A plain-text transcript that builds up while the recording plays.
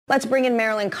Let's bring in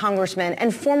Maryland Congressman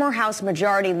and former House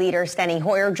Majority Leader Steny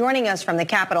Hoyer joining us from the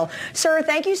Capitol. Sir,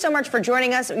 thank you so much for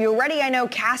joining us. You already, I know,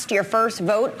 cast your first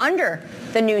vote under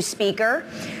the new speaker.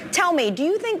 Tell me, do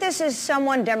you think this is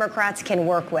someone Democrats can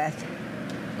work with?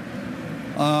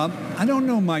 I don't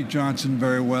know Mike Johnson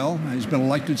very well. He's been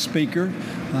elected speaker.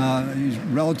 He's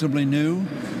relatively new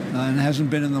and hasn't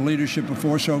been in the leadership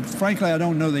before. So, frankly, I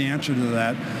don't know the answer to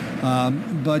that.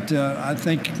 But I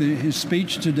think his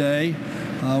speech today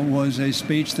was a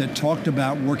speech that talked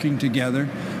about working together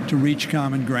to reach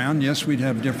common ground. Yes, we'd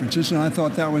have differences, and I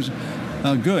thought that was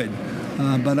good.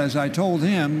 But as I told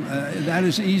him, that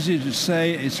is easy to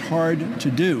say. It's hard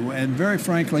to do. And very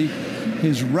frankly,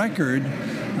 his record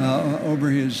over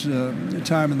his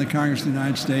time in the Congress of the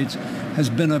United States has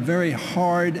been a very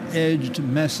hard-edged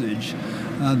message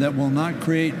that will not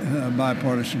create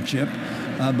bipartisanship.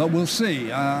 But we'll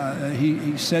see.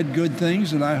 He said good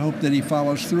things, and I hope that he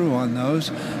follows through on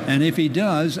those. And if he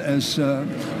does, as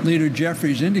Leader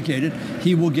Jeffries indicated,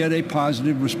 he will get a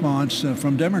positive response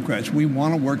from Democrats. We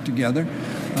want to work together.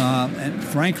 And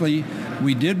frankly,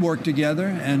 we did work together,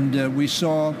 and we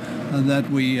saw that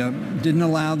we didn't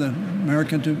allow the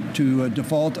America to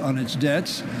default on its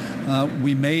debts.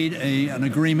 We made an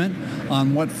agreement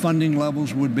on what funding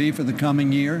levels would be for the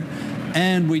coming year,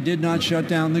 and we did not shut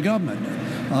down the government.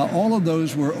 All of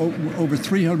those were over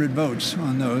 300 votes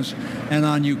on those. And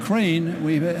on Ukraine,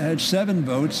 we had 7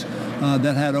 votes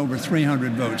that had over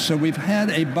 300 votes. So we've had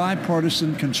a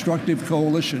bipartisan, constructive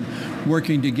coalition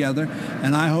working together.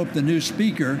 And I hope the new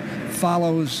speaker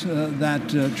follows that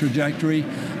trajectory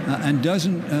and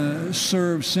doesn't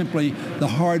serve simply the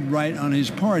hard right on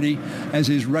his party as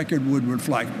his record would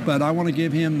reflect. But I want to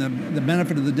give him the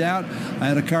benefit of the doubt. I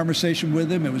had a conversation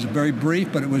with him. It was very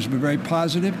brief, but it was very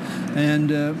positive, and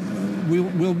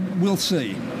we'll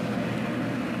see.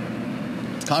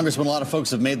 Congressman, a lot of folks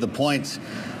have made the point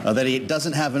that he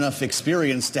doesn't have enough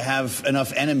experience to have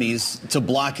enough enemies to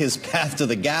block his path to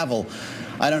the gavel.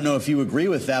 I don't know if you agree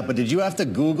with that, but did you have to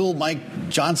Google Mike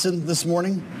Johnson this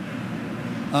morning?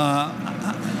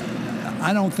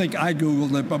 I don't think I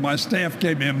Googled it, but my staff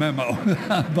gave me a memo.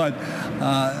 But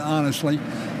honestly,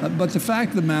 but the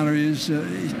fact of the matter is,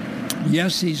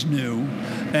 yes, he's new,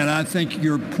 and I think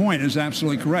your point is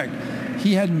absolutely correct.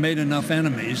 He hadn't made enough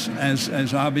enemies,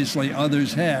 as obviously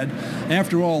others had.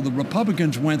 After all, the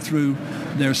Republicans went through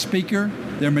their speaker,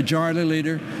 their majority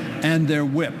leader, and their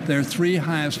whip, their 3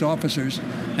 highest officers,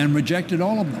 and rejected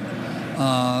all of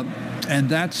them. And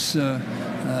that's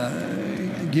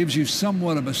gives you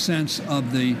somewhat of a sense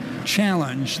of the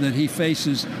challenge that he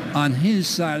faces on his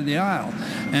side of the aisle.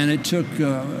 And it took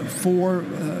 4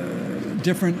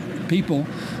 different people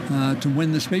to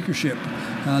win the speakership.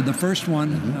 The first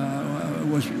one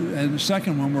and the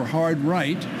second one were hard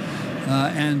right.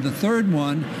 And the third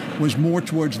one was more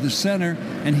towards the center,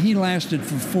 and he lasted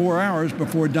for 4 hours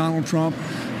before Donald Trump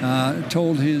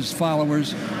told his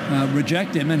followers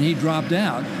reject him, and he dropped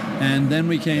out. And then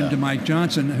we came to Mike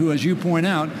Johnson, who, as you point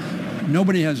out,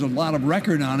 nobody has a lot of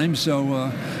record on him.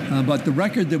 So, but the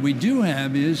record that we do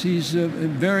have is he's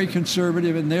very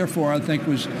conservative, and therefore I think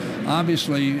was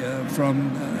obviously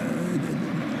from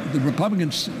the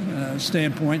Republicans'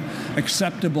 standpoint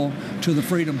acceptable to the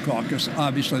Freedom Caucus.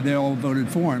 Obviously, they all voted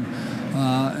for him.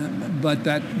 But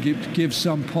that gives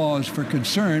some pause for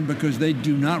concern because they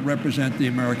do not represent the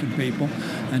American people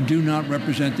and do not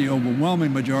represent the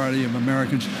overwhelming majority of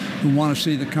Americans who want to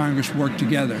see the Congress work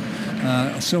together.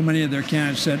 So many of their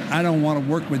candidates said, I don't want to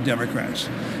work with Democrats.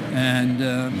 And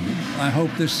I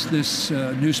hope this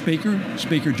new speaker,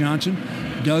 Speaker Johnson,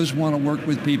 does want to work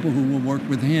with people who will work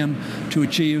with him to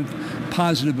achieve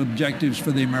positive objectives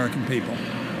for the American people.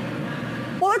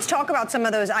 Well, let's talk about some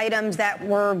of those items that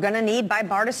we're going to need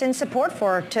bipartisan support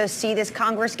for to see this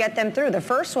Congress get them through. The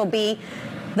first will be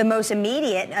the most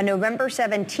immediate, a November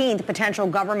 17th potential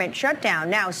government shutdown.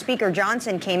 Now, Speaker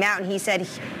Johnson came out and he said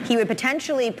he would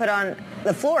potentially put on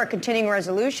the floor a continuing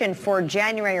resolution for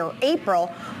January or April.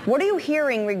 What are you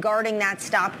hearing regarding that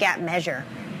stopgap measure?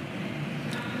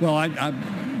 Well,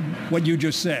 what you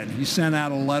just said, he sent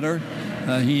out a letter.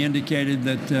 He indicated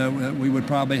that we would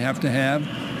probably have to have,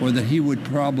 or that he would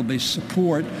probably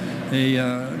support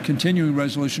a continuing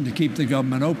resolution to keep the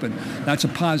government open. That's a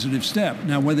positive step.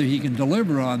 Now, whether he can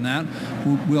deliver on that,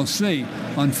 we'll see.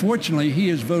 Unfortunately, he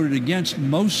has voted against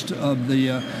most of the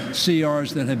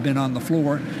CRs that have been on the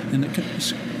floor in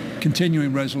the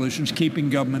continuing resolutions, keeping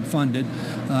government funded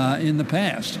in the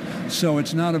past. So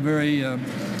it's not a very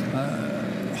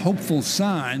hopeful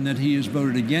sign that he has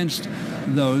voted against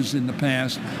those in the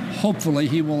past. Hopefully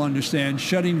he will understand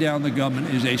shutting down the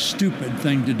government is a stupid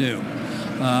thing to do.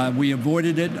 We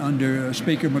avoided it under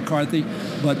Speaker McCarthy,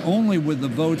 but only with the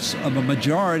votes of a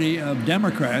majority of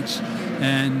Democrats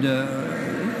and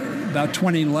about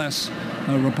 20 less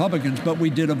Republicans, but we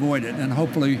did avoid it. And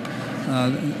hopefully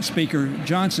Speaker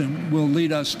Johnson will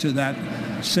lead us to that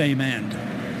same end.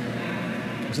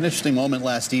 It was an interesting moment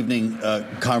last evening,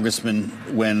 Congressman,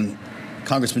 when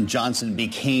Congressman Johnson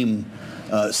became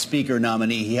Speaker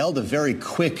nominee. He held a very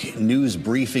quick news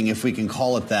briefing, if we can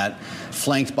call it that,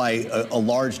 flanked by a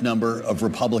large number of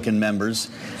Republican members.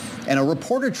 And a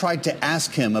reporter tried to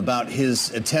ask him about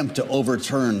his attempt to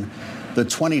overturn the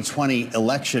 2020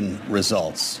 election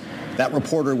results. That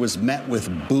reporter was met with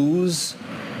boos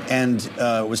and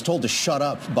was told to shut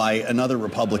up by another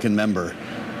Republican member.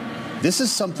 This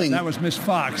is something that was Miss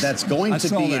Fox. That's going to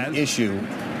be an issue.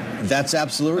 That's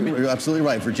absolutely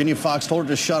right. Virginia Fox told her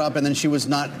to shut up, and then she was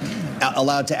not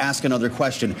allowed to ask another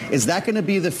question. Is that going to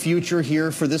be the future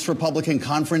here for this Republican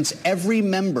conference? Every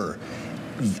member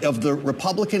of the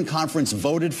Republican conference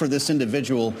voted for this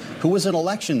individual who was an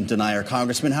election denier.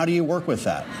 Congressman, how do you work with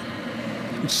that?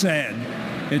 It's sad.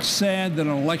 It's sad that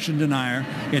an election denier.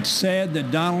 It's sad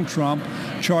that Donald Trump,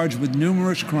 charged with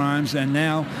numerous crimes, and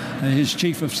now his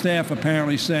chief of staff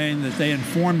apparently saying that they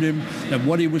informed him that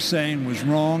what he was saying was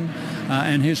wrong,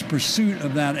 and his pursuit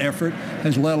of that effort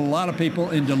has led a lot of people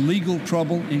into legal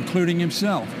trouble, including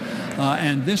himself.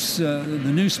 And this, the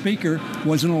new speaker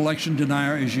was an election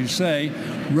denier, as you say,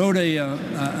 wrote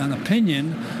an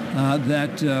opinion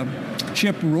that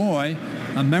Chip Roy,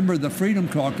 a member of the Freedom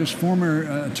Caucus,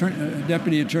 former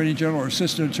Deputy Attorney General or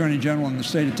Assistant Attorney General in the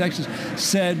state of Texas,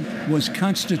 said was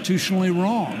constitutionally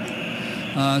wrong.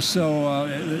 So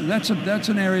that's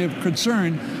an area of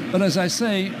concern. But as I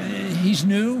say, he's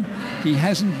new. He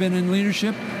hasn't been in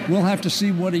leadership. We'll have to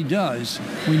see what he does.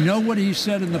 We know what he's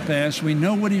said in the past. We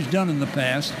know what he's done in the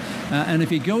past. And if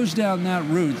he goes down that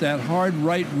route, that hard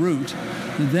right route,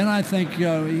 then I think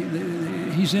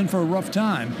he's in for a rough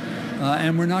time.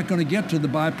 And we're not going to get to the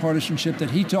bipartisanship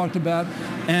that he talked about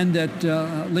and that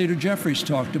Leader Jeffries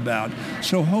talked about.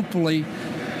 So hopefully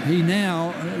he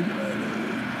now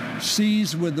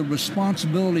sees with the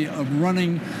responsibility of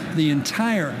running the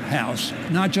entire House,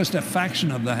 not just a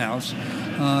faction of the House,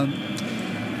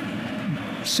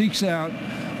 seeks out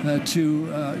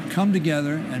to come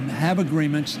together and have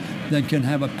agreements that can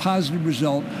have a positive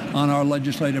result on our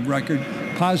legislative record,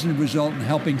 positive result in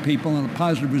helping people, and a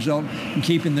positive result in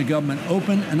keeping the government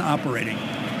open and operating.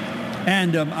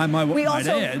 And I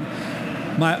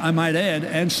might add,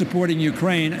 and supporting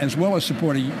Ukraine as well as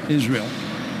supporting Israel.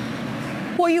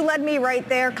 Well, you led me right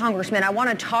there, Congressman. I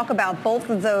want to talk about both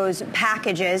of those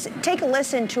packages. Take a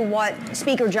listen to what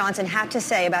Speaker Johnson had to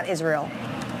say about Israel.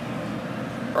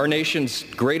 Our nation's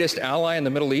greatest ally in the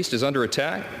Middle East is under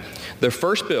attack. The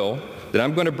first bill that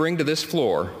I'm going to bring to this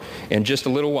floor in just a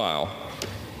little while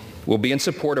will be in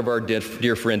support of our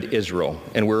dear friend Israel,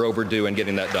 and we're overdue in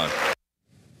getting that done.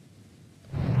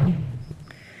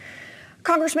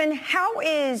 Congressman, how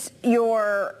is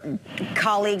your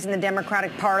colleagues in the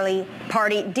Democratic Party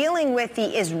dealing with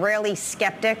the Israeli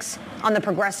skeptics on the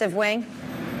progressive wing?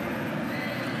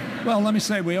 Well, let me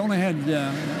say we only had,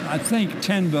 I think,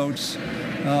 10 votes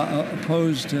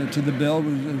opposed to the bill.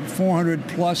 400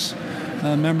 plus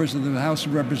members of the House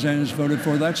of Representatives voted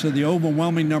for that. So the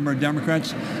overwhelming number of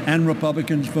Democrats and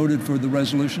Republicans voted for the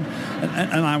resolution.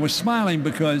 And I was smiling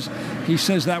because he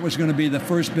says that was going to be the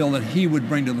first bill that he would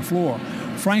bring to the floor.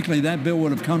 Frankly, that bill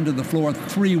would have come to the floor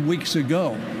 3 weeks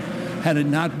ago had it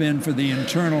not been for the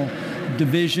internal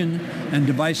division and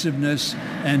divisiveness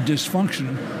and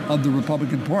dysfunction of the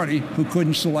Republican Party, who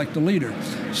couldn't select a leader.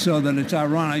 So that it's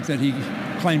ironic that he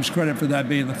claims credit for that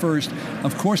being the first.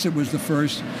 Of course it was the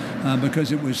first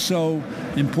because it was so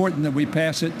important that we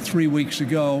pass it 3 weeks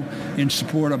ago in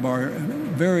support of our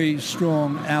very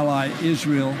strong ally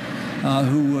Israel,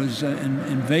 who was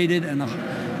invaded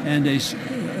and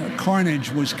a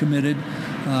carnage was committed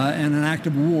and an act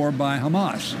of war by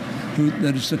Hamas,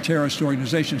 that is a terrorist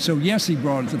organization. So yes, he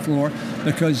brought it to the floor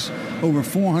because over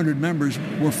 400 members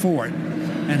were for it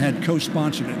and had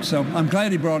co-sponsored it. So I'm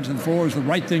glad he brought it to the floor. It was the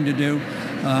right thing to do.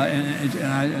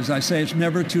 As I say, it's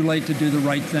never too late to do the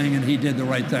right thing, and he did the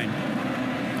right thing.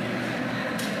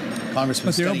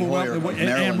 Congressman Steny,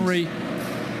 Annmarie,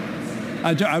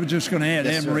 I was just going to add,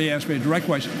 yes, Annmarie asked me a direct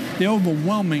question. The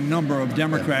overwhelming number of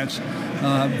Democrats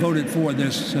voted for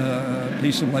this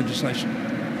piece of legislation.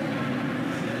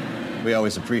 We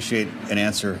always appreciate an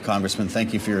answer, Congressman.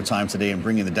 Thank you for your time today and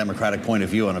bringing the Democratic point of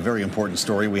view on a very important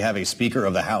story. We have a Speaker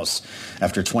of the House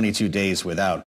after 22 days without.